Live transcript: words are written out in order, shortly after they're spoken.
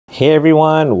Hey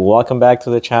everyone, welcome back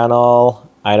to the channel.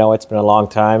 I know it's been a long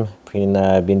time,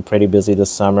 been pretty busy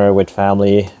this summer with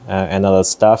family and other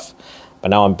stuff, but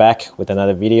now I'm back with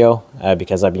another video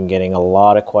because I've been getting a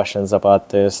lot of questions about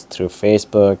this through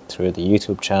Facebook, through the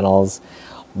YouTube channels.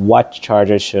 What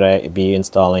charger should I be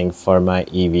installing for my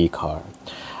EV car?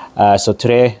 So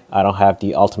today I don't have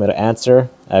the ultimate answer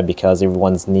because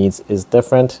everyone's needs is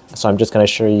different. So I'm just going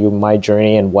to show you my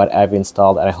journey and what I've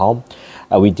installed at home.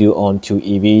 We do own two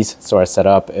EVs, so our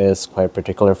setup is quite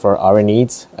particular for our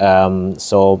needs.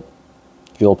 So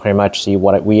you'll pretty much see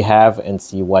what we have and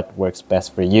see what works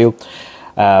best for you.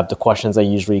 The questions I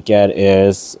usually get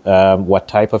is what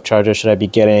type of charger should I be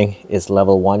getting? Is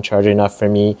level 1 charger enough for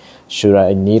me? Should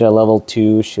I need a level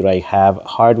 2? Should I have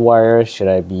hardwire? Should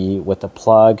I be with a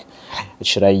plug?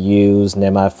 Should I use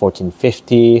NEMA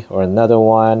 1450 or another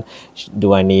one?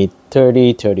 Do I need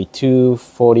 30, 32,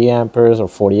 40 amperes or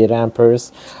 48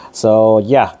 amperes? So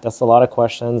yeah, that's a lot of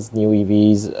questions new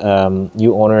EVs,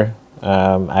 new owner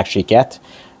actually get.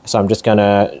 So I'm just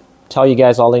gonna tell you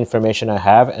guys all the information I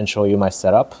have and show you my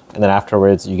setup, and then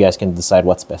afterwards you guys can decide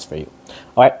what's best for you.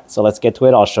 All right, so let's get to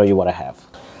it. I'll show you what I have.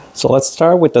 So let's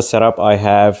start with the setup I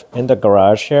have in the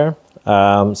garage here.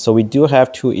 So we do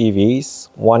have two EVs.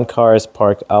 One car is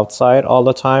parked outside all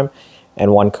the time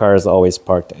and one car is always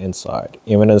parked inside.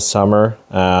 Even in summer,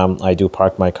 I do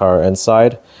park my car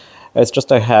inside. It's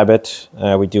just a habit.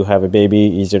 We do have a baby,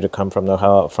 easier to come from the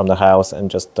house and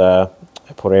just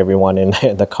put everyone in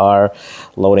the car,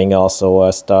 loading also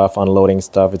stuff, unloading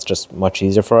stuff. It's just much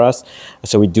easier for us.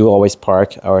 So we do always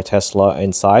park our Tesla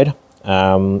inside.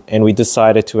 And we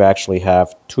decided to actually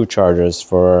have two chargers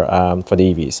for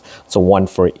the EVs, so one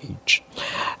for each.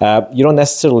 You don't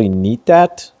necessarily need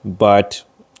that, but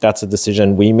that's a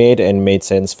decision we made and made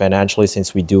sense financially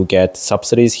since we do get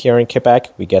subsidies here in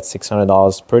Quebec. We get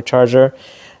 $600 per charger,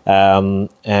 and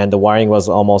the wiring was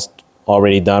almost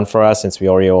already done for us since we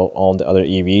already own the other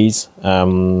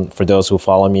EVs. For those who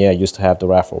follow me, I used to have the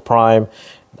RAV4 Prime.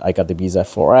 I got the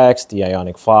BZ4X, the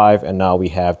IONIQ 5, and now we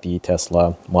have the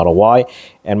Tesla Model Y.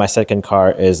 And my second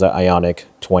car is the IONIQ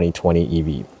 2020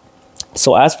 EV.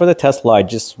 So as for the Tesla, I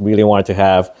just really wanted to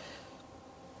have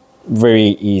very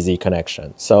easy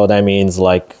connection. So that means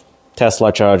like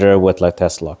Tesla charger with like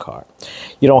Tesla car.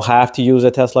 You don't have to use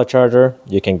a Tesla charger.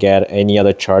 You can get any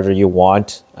other charger you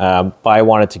want. But I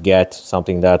wanted to get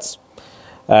something that's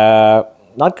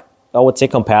not, I would say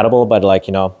compatible, but like,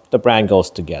 you know, the brand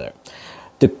goes together.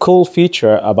 The cool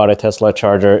feature about a Tesla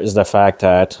charger is the fact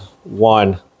that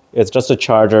one, it's just a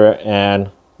charger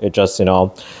and it just, you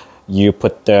know, you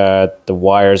put the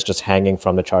wires just hanging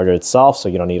from the charger itself. So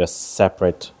you don't need a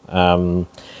separate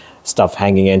stuff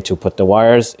hanging in to put the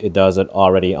wires. It does it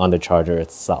already on the charger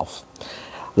itself.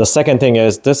 The second thing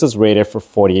is this is rated for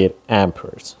 48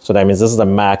 amperes. So that means this is the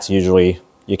max usually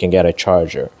you can get a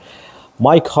charger.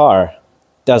 My car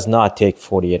does not take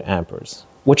 48 amperes,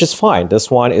 which is fine.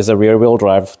 This one is a rear-wheel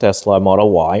drive Tesla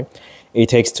Model Y. It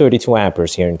takes 32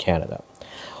 amperes here in Canada.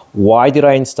 Why did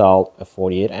I install a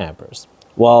 48 amperes?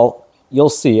 Well, you'll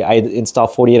see I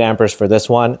installed 48 amperes for this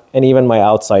one, and even my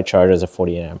outside charger is a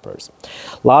 48 amperes.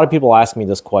 A lot of people ask me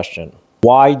this question.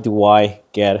 Why do I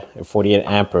get a 48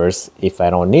 amperes if I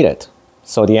don't need it?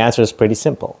 So the answer is pretty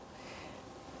simple.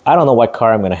 I don't know what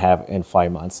car I'm going to have in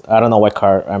 5 months. I don't know what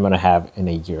car I'm going to have in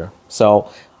a year. So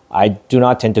I do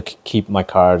not tend to keep my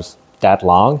cars that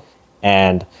long.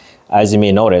 And as you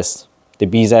may notice, the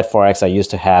BZ4X I used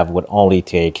to have would only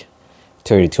take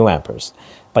 32 amperes.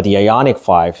 But the IONIQ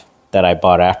 5 that I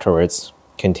bought afterwards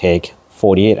can take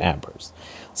 48 amperes.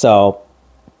 So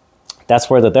that's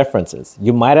where the difference is.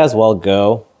 You might as well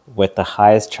go with the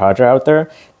highest charger out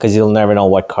there because you'll never know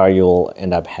what car you'll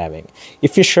end up having.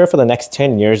 If you're sure for the next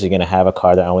 10 years you're going to have a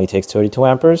car that only takes 32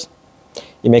 amperes,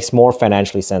 it makes more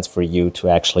financially sense for you to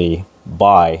actually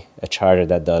buy a charger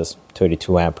that does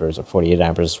 32 amperes or 48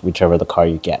 amperes, whichever the car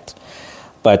you get.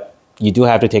 But you do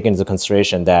have to take into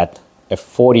consideration that a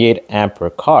 48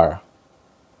 ampere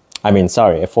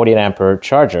a 48 ampere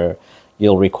charger,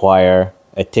 you'll require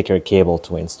a thicker cable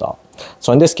to install.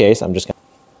 So in this case, I'm just gonna,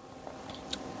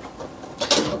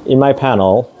 in my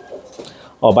panel,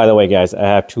 oh, by the way, guys, I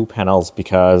have two panels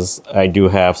because I do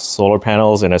have solar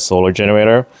panels and a solar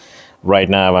generator. Right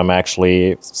now, I'm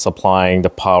actually supplying the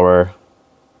power,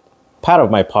 part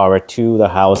of my power to the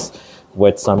house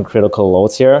with some critical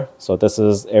loads here. So this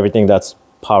is everything that's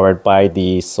powered by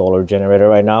the solar generator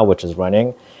right now, which is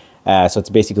running. So it's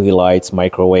basically lights,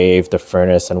 microwave, the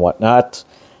furnace and whatnot.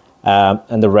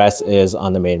 And the rest is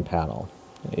on the main panel.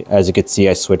 As you can see,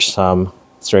 I switched some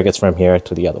circuits from here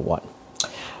to the other one.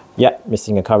 Yeah,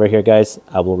 missing a cover here, guys.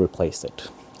 I will replace it.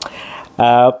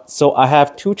 So I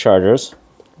have two chargers,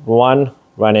 one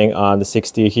running on the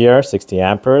 60 here, 60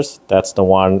 amperes. That's the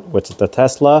one with the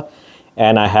Tesla.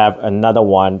 And I have another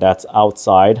one that's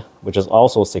outside, which is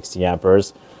also 60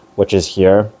 amperes, which is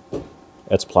here.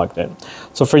 It's plugged in.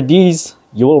 So for these,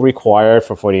 you will require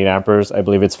for 48 amperes, I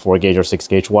believe it's 4 gauge or 6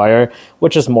 gauge wire,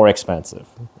 which is more expensive.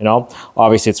 You know,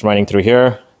 obviously it's running through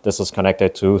here. This is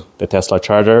connected to the Tesla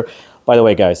charger. By the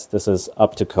way, guys, this is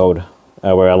up to code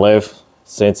where I live.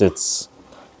 Since it's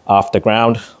off the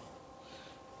ground,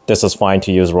 this is fine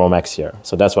to use Romex here.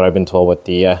 So that's what I've been told with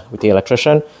the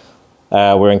electrician.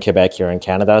 We're in Quebec here in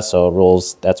Canada, so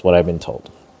rules, that's what I've been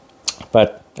told.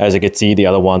 But as you can see, the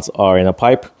other ones are in a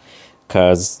pipe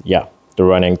because, yeah, they're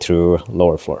running through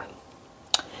lower floor.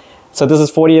 So this is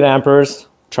 48 amperes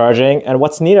charging. And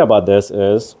what's neat about this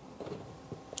is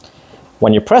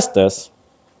when you press this,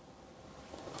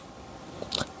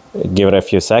 give it a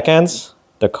few seconds,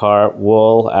 the car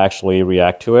will actually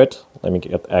react to it. Let me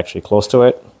get actually close to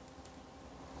it.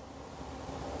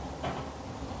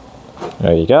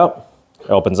 There you go. It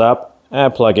opens up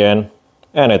and plug in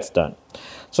and it's done.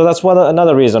 So that's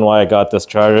another reason why I got this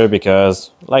charger,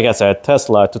 because like I said,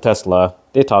 Tesla to Tesla,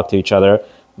 they talk to each other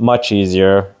much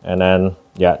easier. And then,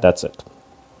 yeah, that's it.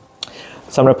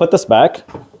 So I'm gonna put this back.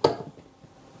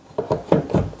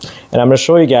 And I'm gonna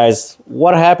show you guys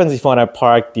what happens if I wanna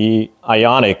park the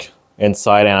IONIQ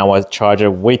inside and I want to charge it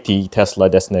with the Tesla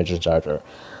destination charger.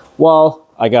 Well,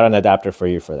 I got an adapter for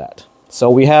you for that. So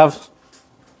we have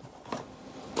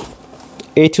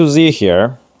A to Z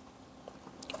here,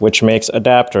 which makes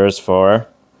adapters for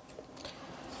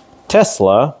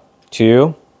Tesla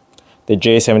to the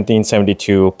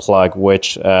J1772 plug,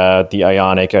 which the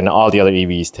IONIQ and all the other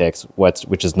EVs takes,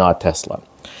 which is not Tesla.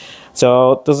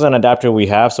 So this is an adapter we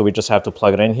have, so we just have to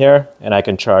plug it in here, and I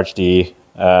can charge the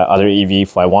other EV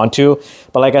if I want to.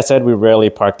 But like I said, we rarely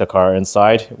park the car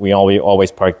inside. We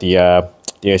always park the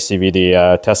SUV,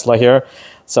 the Tesla here,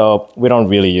 so we don't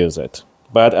really use it.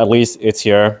 But at least it's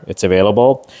here, it's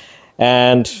available.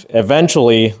 And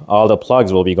eventually, all the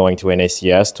plugs will be going to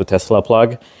NACS, to Tesla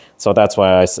plug. So that's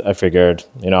why I figured,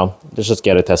 you know, let's just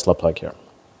get a Tesla plug here.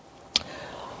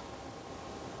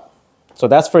 So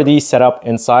that's for the setup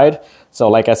inside. So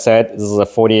like I said, this is a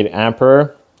 48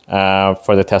 ampere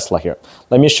for the Tesla here.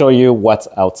 Let me show you what's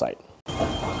outside.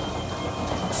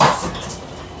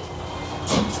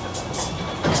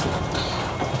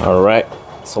 All right,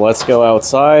 so let's go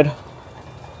outside.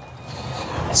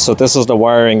 So this is the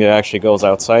wiring that actually goes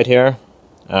outside here.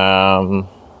 And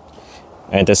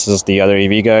this is the other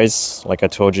EV, guys. Like I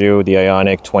told you, the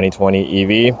IONIQ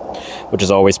 2020 EV, which is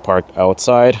always parked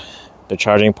outside. The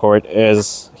charging port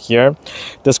is here.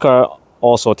 This car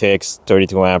also takes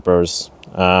 32 amperes.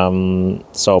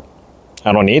 So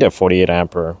I don't need a 48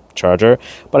 ampere charger,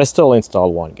 but I still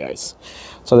installed one, guys.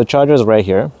 So the charger is right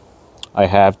here. I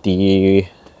have the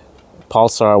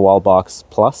Pulsar Wallbox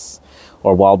Plus,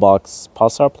 or Wallbox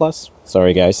Pulsar Plus.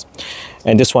 Sorry, guys.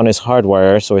 And this one is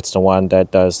hardwire, so it's the one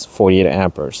that does 48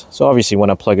 amperes. So obviously when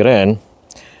I plug it in,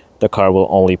 the car will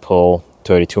only pull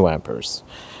 32 amperes.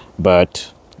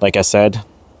 But like I said,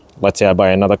 let's say I buy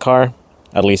another car,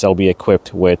 at least I'll be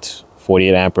equipped with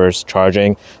 48 amperes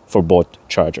charging for both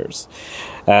chargers.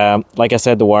 Like I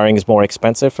said, the wiring is more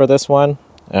expensive for this one.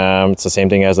 It's the same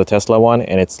thing as the Tesla one,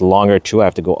 and it's longer too. I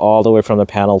have to go all the way from the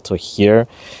panel to here.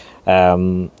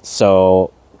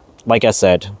 So like I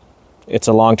said, it's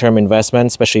a long-term investment,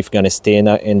 especially if you're going to stay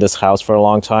in this house for a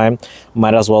long time.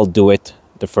 Might as well do it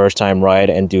the first time right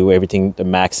and do everything the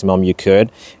maximum you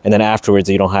could, and then afterwards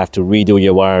you don't have to redo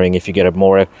your wiring if you get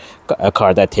a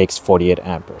car that takes 48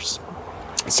 amperes.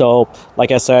 So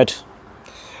like I said,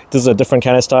 this is a different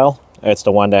kind of style. It's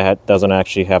the one that doesn't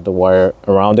actually have the wire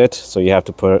around it, so you have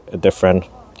to put a different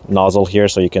nozzle here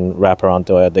so you can wrap around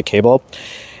the cable.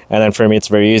 And then for me, it's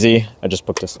very easy. I just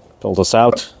pull this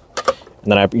out,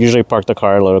 and then I usually park the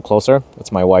car a little closer.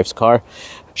 It's my wife's car.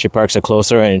 She parks it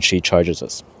closer and she charges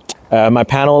this. My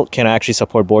panel can actually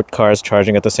support both cars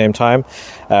charging at the same time,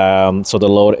 so the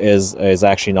load is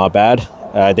actually not bad.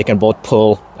 They can both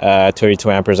pull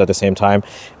 32 amperes at the same time,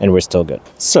 and we're still good.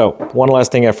 So one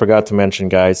last thing I forgot to mention,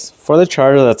 guys. For the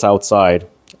charger that's outside,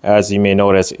 as you may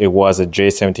notice, it was a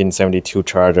J1772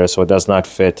 charger, so it does not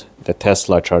fit the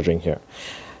Tesla charging here.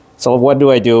 So what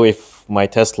do I do if my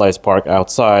Tesla is parked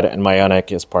outside and my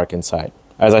IONIQ is parked inside?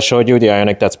 As I showed you, the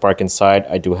IONIQ that's parked inside,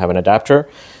 I do have an adapter.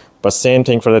 But same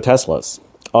thing for the Teslas.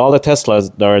 All the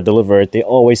Teslas that are delivered, they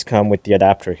always come with the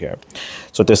adapter here.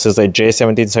 So this is a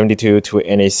J1772 to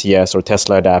NACS or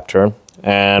Tesla adapter.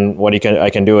 And what I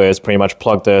can do is pretty much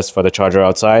plug this for the charger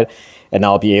outside, and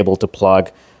I'll be able to plug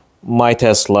my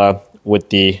Tesla with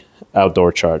the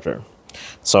outdoor charger.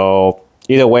 So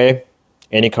either way,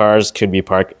 any cars could be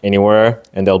parked anywhere,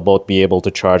 and they'll both be able to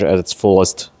charge at its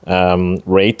fullest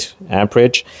rate,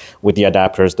 amperage, with the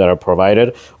adapters that are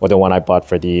provided, or the one I bought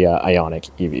for the IONIQ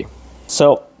EV.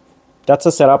 So that's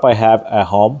the setup I have at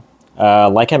home.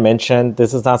 Like I mentioned,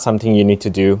 this is not something you need to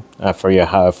do for your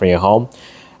home.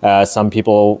 Some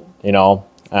people,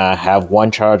 have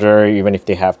one charger, even if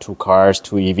they have two cars,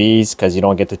 two EVs, because you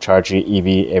don't get to charge your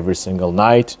EV every single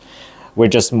night. We're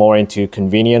just more into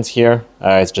convenience here.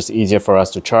 It's just easier for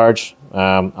us to charge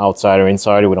outside or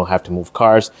inside. We don't have to move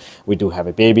cars. We do have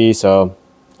a baby, so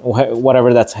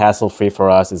whatever that's hassle-free for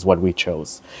us is what we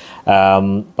chose.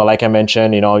 But like I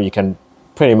mentioned, you can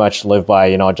pretty much live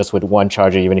by, just with one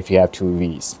charger, even if you have two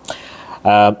EVs.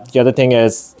 The other thing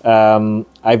is,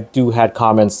 I do had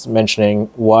comments mentioning,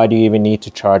 why do you even need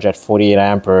to charge at 48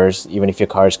 amperes, even if your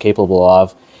car is capable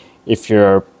of, if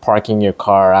you're parking your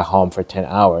car at home for 10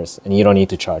 hours and you don't need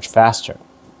to charge faster.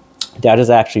 That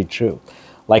is actually true.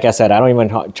 Like I said, I don't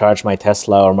even charge my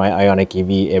Tesla or my IONIQ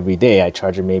EV every day. I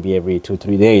charge it maybe every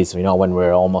 2-3 days, when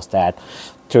we're almost at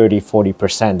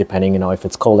 30-40%, depending, if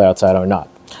it's cold outside or not.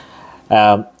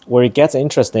 Where it gets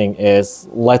interesting is,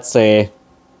 let's say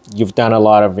you've done a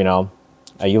lot of,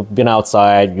 you've been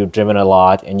outside, you've driven a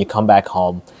lot, and you come back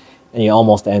home and you're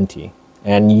almost empty.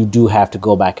 And you do have to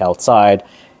go back outside.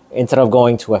 Instead of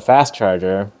going to a fast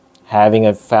charger, having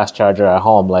a fast charger at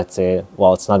home, let's say,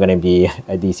 well, it's not going to be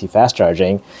a DC fast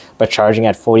charging, but charging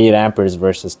at 48 amperes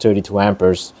versus 32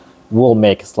 amperes will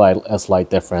make a slight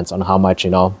difference on how much,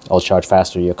 it'll charge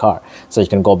faster your car. So you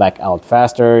can go back out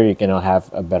faster, you can have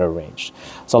a better range.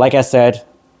 So like I said,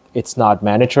 it's not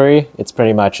mandatory. It's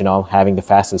pretty much, having the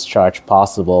fastest charge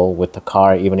possible with the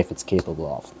car, even if it's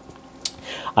capable of.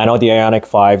 I know the IONIQ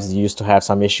 5s used to have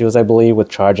some issues, I believe, with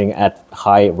charging at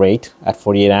high rate at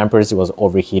 48 amperes. It was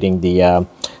overheating the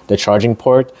charging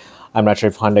port. I'm not sure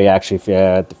if Hyundai actually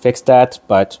fixed that,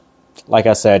 but like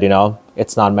I said,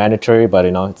 it's not mandatory, but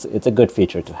it's a good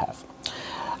feature to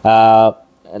have.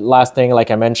 Last thing,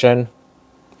 like I mentioned,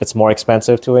 it's more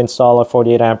expensive to install a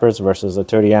 48 amperes versus a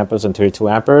 30 amperes and 32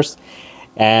 amperes.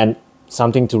 And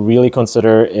something to really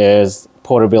consider is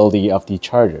portability of the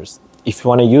chargers. If you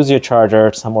want to use your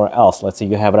charger somewhere else, let's say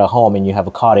you have it at home and you have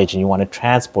a cottage and you want to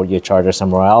transport your charger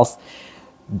somewhere else,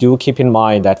 do keep in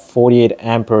mind that 48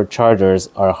 ampere chargers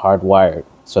are hardwired.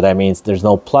 So that means there's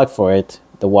no plug for it.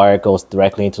 The wire goes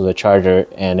directly into the charger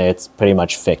and it's pretty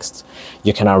much fixed.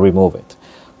 You cannot remove it.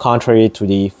 Contrary to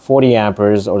the 40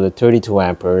 amperes or the 32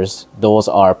 amperes, those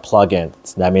are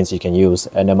plug-ins. That means you can use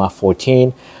an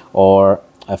MF14 or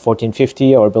a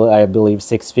 1450 or I believe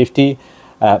 650.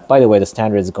 By the way, the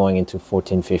standard is going into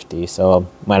 1450, so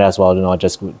might as well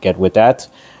just get with that.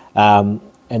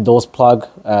 And those plug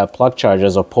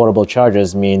chargers or portable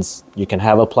chargers means you can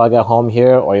have a plug at home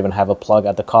here or even have a plug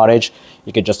at the cottage.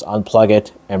 You could just unplug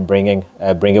it and bring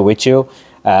it with you,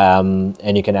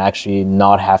 and you can actually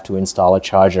not have to install a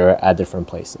charger at different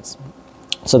places.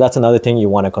 So that's another thing you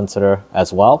want to consider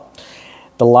as well.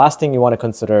 The last thing you want to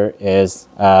consider is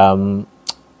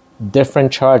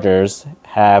different chargers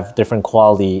have different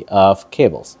quality of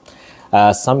cables.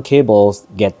 Some cables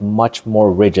get much more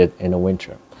rigid in the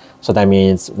winter. So that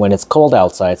means when it's cold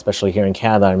outside, especially here in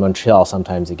Canada and Montreal,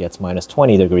 sometimes it gets minus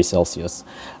 20 degrees Celsius,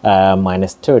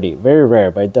 minus 30. Very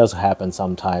rare, but it does happen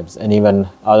sometimes. And even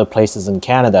other places in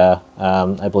Canada,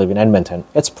 I believe in Edmonton,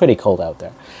 it's pretty cold out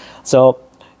there. So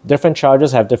different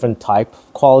chargers have different type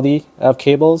quality of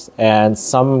cables, and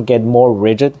some get more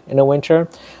rigid in the winter.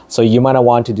 So you might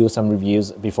want to do some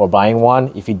reviews before buying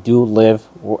one. If you do live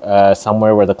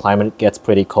somewhere where the climate gets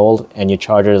pretty cold and your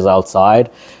charger is outside,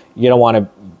 you don't want to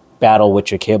battle with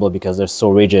your cable because they're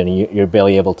so rigid and you're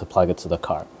barely able to plug it to the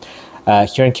car.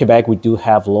 Here in Quebec, we do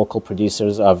have local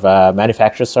producers of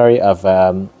manufacturers, of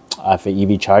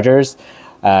EV chargers.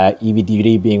 EV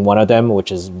being one of them,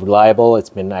 which is reliable. It's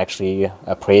been actually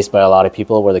praised by a lot of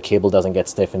people where the cable doesn't get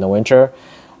stiff in the winter.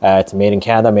 It's made in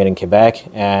Canada, made in Quebec,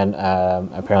 and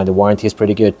apparently the warranty is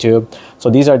pretty good too. So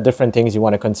these are different things you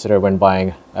want to consider when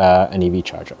buying an EV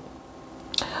charger.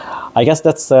 I guess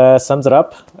that sums it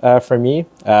up for me.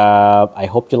 I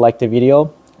hope you liked the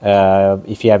video.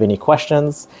 If you have any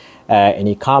questions,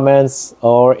 any comments,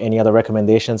 or any other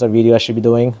recommendations of video I should be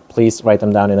doing, please write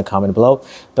them down in the comment below.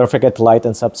 Don't forget to like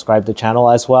and subscribe to the channel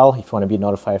as well if you want to be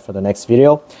notified for the next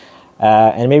video.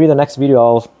 And maybe the next video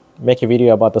I'll make a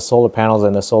video about the solar panels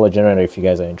and the solar generator if you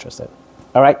guys are interested.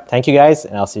 All right, thank you guys,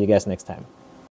 and I'll see you guys next time.